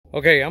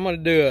Okay, I'm going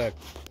to do a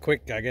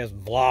quick, I guess,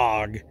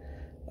 vlog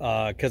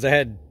because I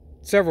had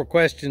several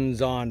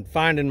questions on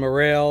finding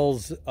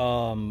morels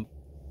on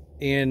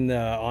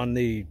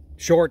the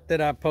short that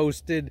I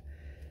posted.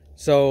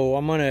 So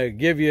I'm going to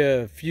give you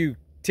a few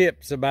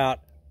tips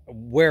about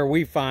where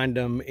we find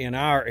them in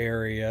our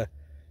area.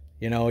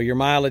 You know, your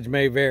mileage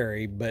may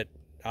vary, but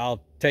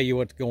I'll tell you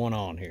what's going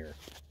on here.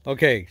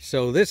 Okay,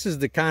 so this is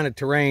the kind of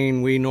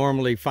terrain we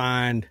normally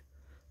find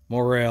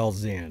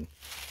morels in.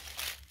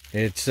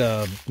 It's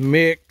a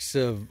mix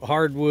of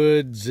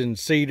hardwoods and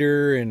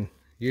cedar, and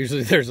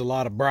usually there's a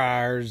lot of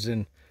briars,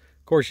 and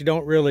of course you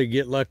don't really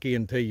get lucky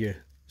until you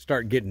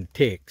start getting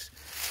ticks,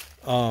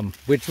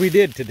 which we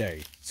did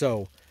today.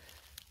 So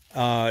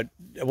I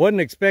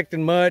wasn't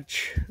expecting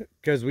much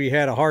because we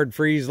had a hard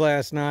freeze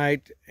last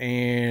night,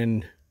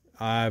 and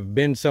I've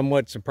been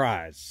somewhat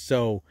surprised.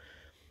 So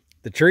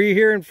the tree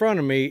here in front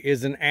of me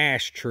is an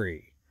ash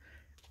tree,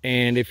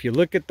 and if you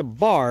look at the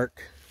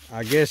bark,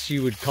 I guess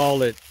you would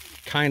call it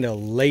kind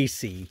of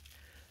lacy,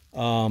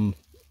 and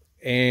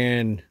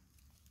in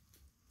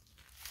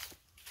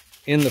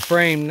the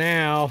frame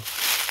now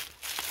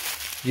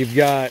you've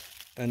got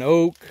an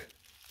oak,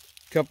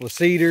 a couple of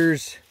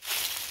cedars,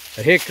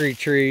 a hickory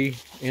tree.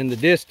 In the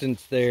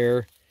distance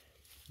there,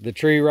 the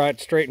tree right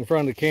straight in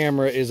front of the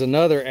camera is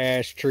another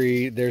ash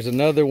tree. There's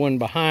another one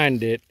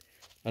behind it,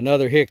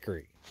 another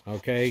hickory.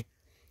 Okay,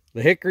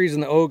 the hickories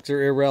and the oaks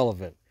are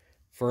irrelevant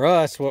for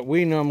us. What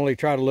we normally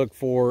try to look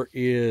for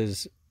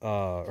is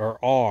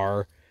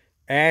are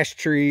ash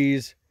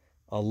trees,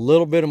 a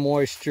little bit of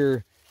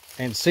moisture,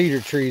 and cedar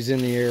trees in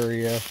the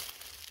area,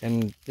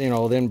 and you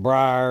know, then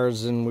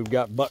briars, and we've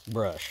got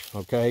buckbrush.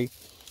 Okay,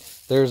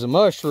 there's a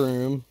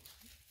mushroom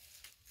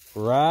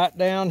right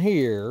down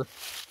here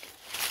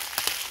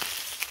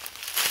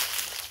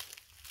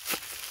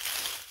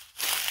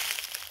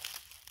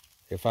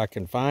if I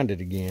can find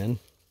it again.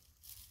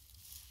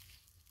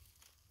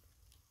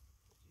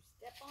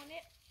 Step on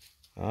it?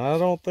 I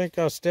don't think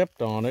I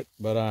stepped on it,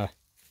 but I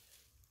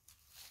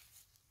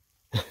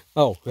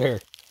oh, there.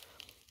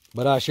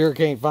 But I sure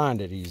can't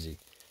find it easy.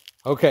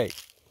 Okay,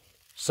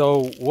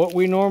 so what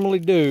we normally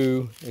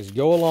do is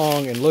go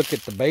along and look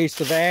at the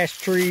base of ash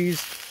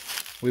trees.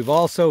 We've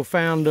also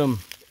found them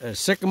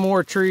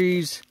sycamore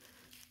trees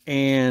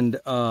and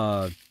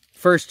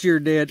first year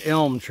dead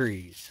elm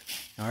trees.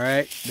 All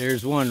right,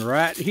 there's one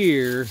right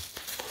here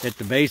at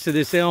the base of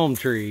this elm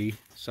tree.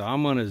 So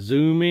I'm going to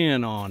zoom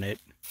in on it.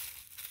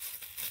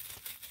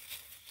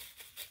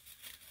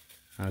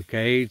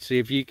 Okay, see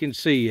if you can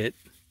see it.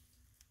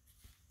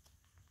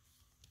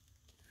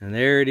 And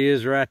there it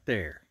is right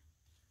there.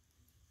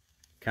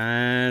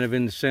 Kind of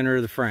in the center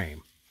of the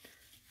frame.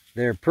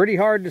 They're pretty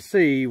hard to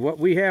see. What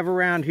we have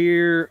around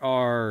here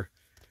are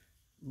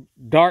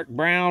dark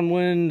brown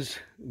ones,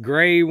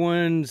 gray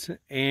ones,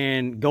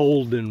 and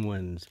golden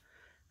ones.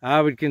 I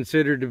would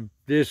consider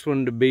this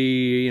one to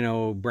be, you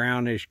know,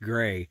 brownish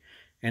gray.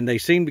 And they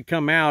seem to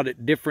come out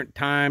at different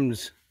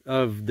times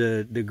of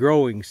the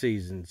growing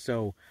season.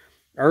 So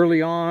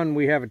early on,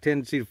 we have a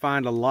tendency to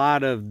find a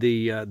lot of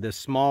the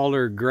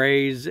smaller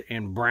grays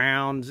and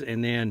browns,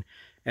 and then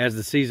as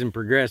the season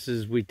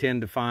progresses, we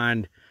tend to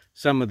find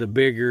some of the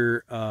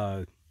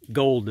bigger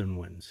golden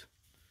ones.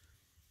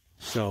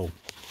 So,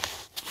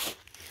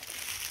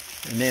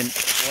 and then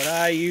what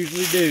I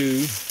usually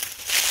do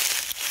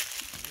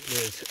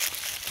is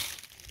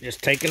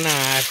just take a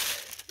knife,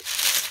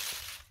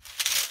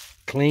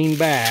 clean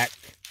back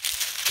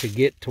to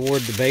get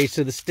toward the base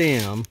of the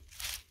stem,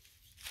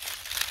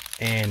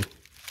 and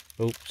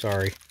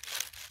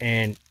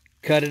and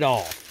cut it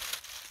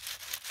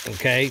off.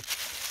 Okay,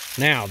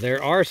 now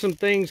there are some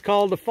things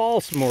called a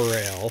false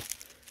morel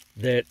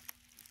that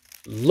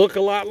look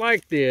a lot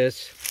like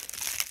this,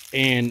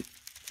 and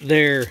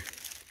they're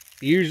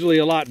usually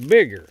a lot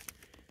bigger.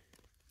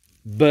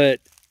 But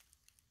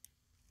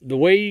the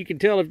way you can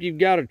tell if you've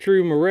got a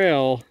true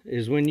morel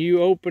is when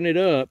you open it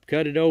up,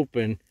 cut it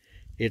open,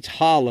 it's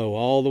hollow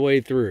all the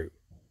way through.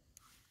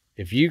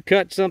 If you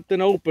cut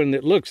something open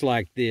that looks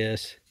like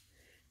this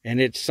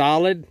and it's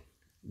solid,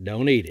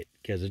 don't eat it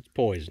because it's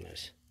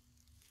poisonous.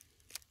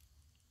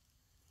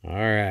 All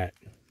right.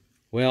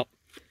 Well,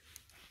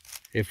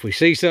 if we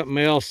see something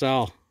else,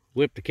 I'll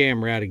whip the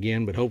camera out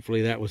again, but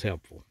hopefully that was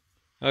helpful.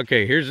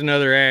 Okay, here's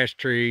another ash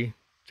tree.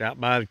 It's out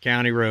by the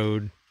county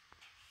road.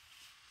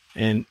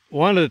 And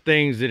one of the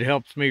things that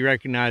helps me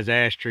recognize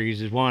ash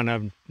trees is, one,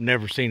 I've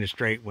never seen a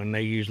straight one.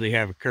 They usually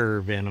have a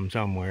curve in them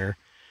somewhere.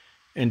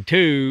 And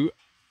two,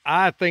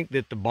 I think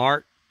that the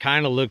bark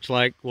kind of looks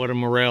like what a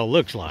morel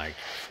looks like.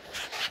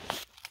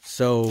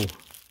 So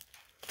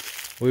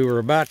we were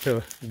about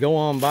to go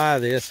on by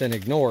this and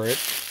ignore it.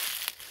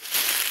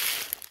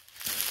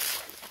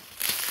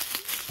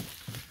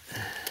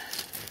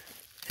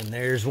 And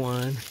there's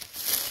one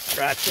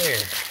right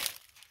there.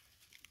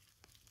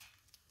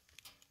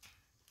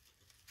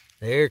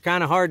 They're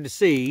kind of hard to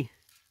see,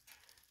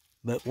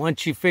 but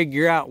once you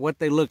figure out what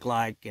they look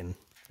like and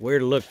where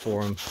to look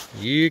for them,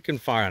 you can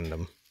find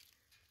them.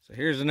 So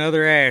here's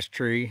another ash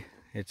tree.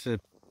 It's a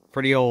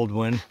pretty old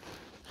one.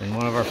 in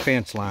one of our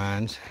fence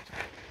lines.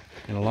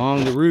 And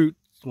along the root,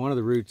 one of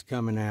the roots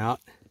coming out.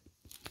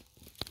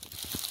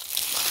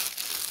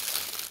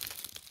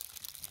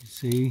 You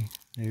see,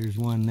 there's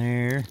one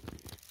there.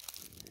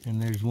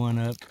 And there's one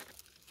up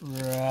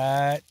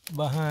right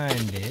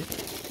behind it.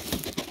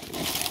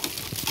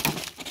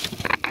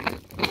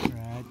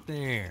 Right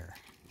there.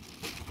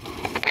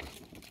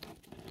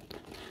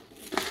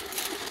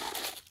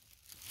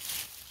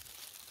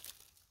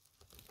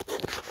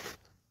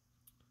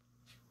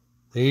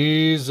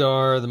 These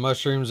are the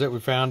mushrooms that we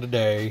found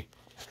today.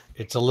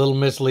 It's a little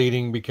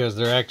misleading because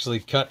they're actually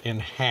cut in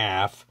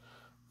half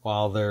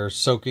while they're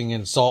soaking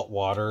in salt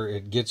water.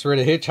 It gets rid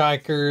of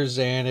hitchhikers,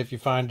 and if you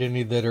find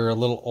any that are a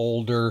little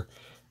older,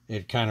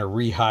 it kind of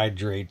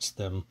rehydrates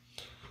them.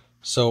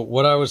 So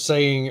what I was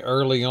saying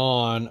early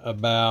on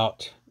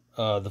about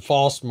the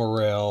false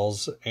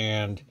morels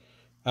and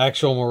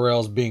actual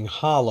morels being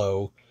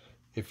hollow,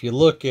 if you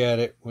look at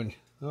it when...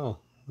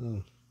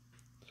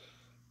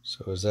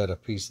 So is that a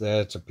piece?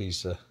 That's a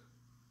piece of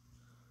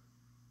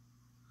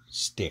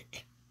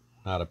stick,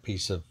 not a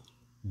piece of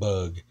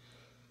bug.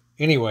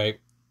 Anyway,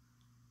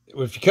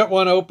 if you cut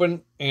one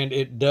open and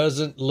it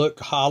doesn't look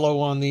hollow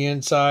on the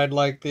inside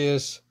like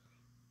this,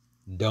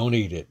 don't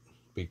eat it,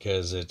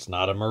 because it's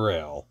not a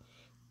morel.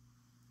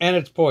 And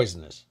it's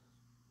poisonous.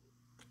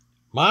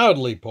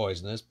 Mildly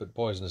poisonous, but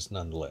poisonous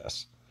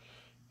nonetheless.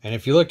 And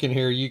if you look in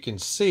here, you can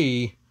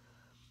see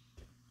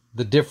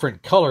the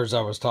different colors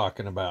I was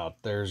talking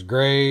about. There's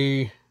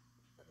gray,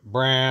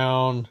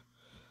 brown,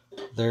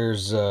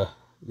 there's the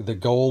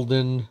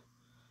golden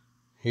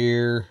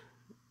here,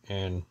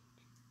 and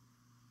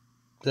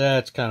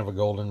that's kind of a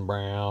golden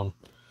brown.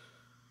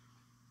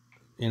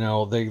 You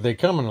know, they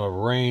come in a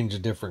range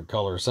of different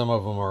colors. Some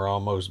of them are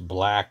almost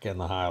black in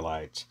the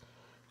highlights.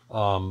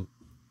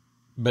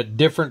 But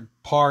different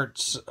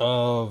parts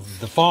of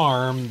the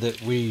farm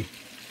that we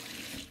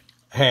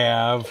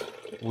have,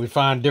 we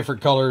find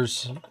different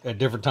colors at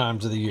different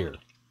times of the year.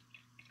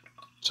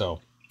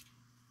 So,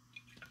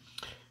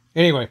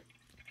 anyway,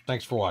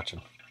 thanks for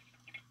watching.